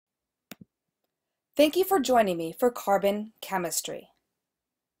Thank you for joining me for carbon chemistry.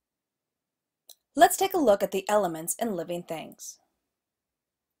 Let's take a look at the elements in living things.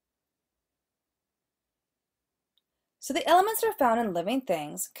 So the elements that are found in living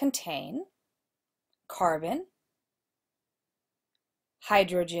things contain carbon,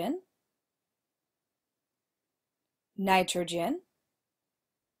 hydrogen, nitrogen,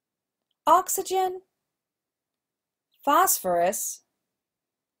 oxygen, phosphorus,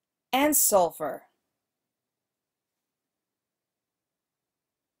 and sulfur.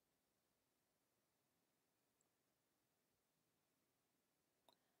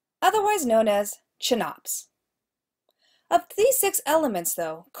 Otherwise known as CHNOPS. Of these 6 elements,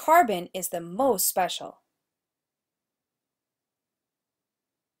 though, carbon is the most special.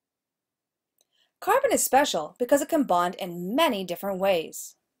 Carbon is special because it can bond in many different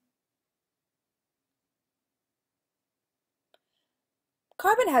ways.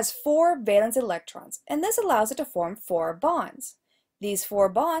 Carbon has 4 valence electrons, and this allows it to form 4 bonds. These 4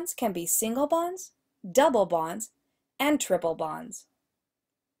 bonds can be single bonds, double bonds, and triple bonds.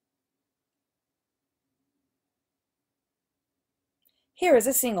 Here is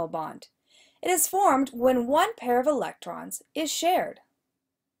a single bond. It is formed when one pair of electrons is shared.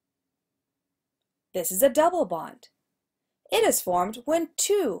 This is a double bond. It is formed when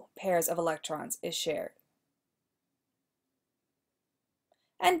 2 pairs of electrons is shared.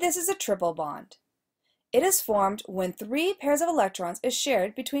 And this is a triple bond. It is formed when 3 pairs of electrons is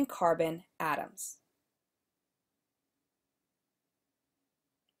shared between carbon atoms.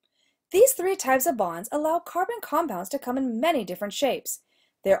 These 3 types of bonds allow carbon compounds to come in many different shapes.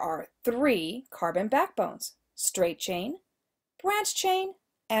 There are 3 carbon backbones: straight chain, branch chain,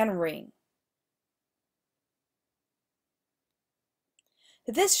 and ring.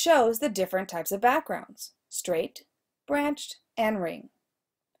 This shows the different types of backgrounds: straight, branched, and ring.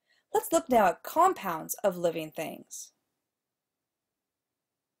 Let's look now at compounds of living things.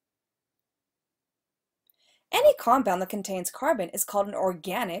 Any compound that contains carbon is called an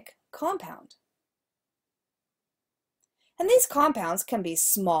organic compound. And these compounds can be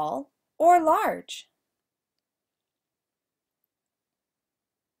small or large.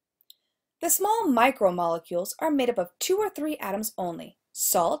 The small micromolecules are made up of 2 or 3 atoms only: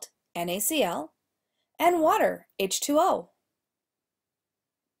 salt, NaCl, and water, H2O.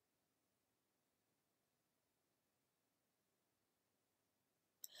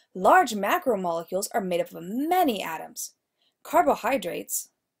 Large macromolecules are made up of many atoms. Carbohydrates,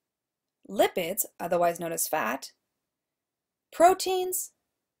 lipids, otherwise known as fat, proteins,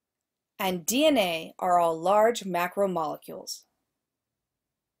 and DNA are all large macromolecules.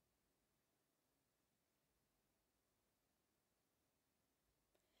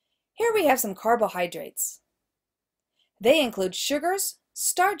 Here we have some carbohydrates. They include sugars,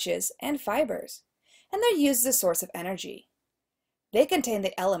 starches, and fibers, and they're used as a source of energy. They contain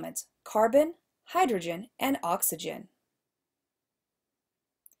the elements carbon, hydrogen, and oxygen.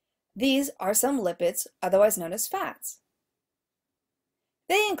 These are some lipids, otherwise known as fats.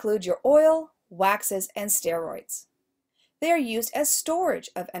 They include your oil, waxes, and steroids. They are used as storage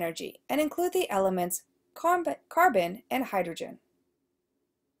of energy and include the elements carbon and hydrogen.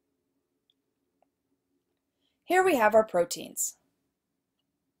 Here we have our proteins.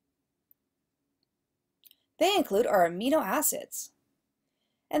 They include our amino acids,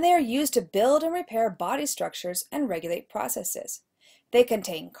 and they are used to build and repair body structures and regulate processes. They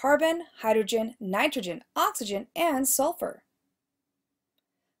contain carbon, hydrogen, nitrogen, oxygen, and sulfur.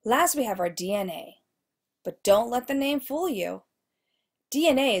 Last, we have our DNA. But don't let the name fool you.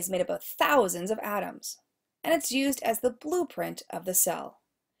 DNA is made up of thousands of atoms, and it's used as the blueprint of the cell.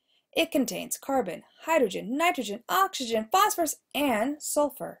 It contains carbon, hydrogen, nitrogen, oxygen, phosphorus, and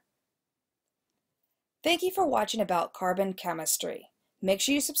sulfur. Thank you for watching about carbon chemistry. Make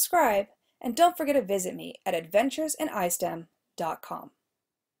sure you subscribe, and don't forget to visit me at adventuresinISTEM.com.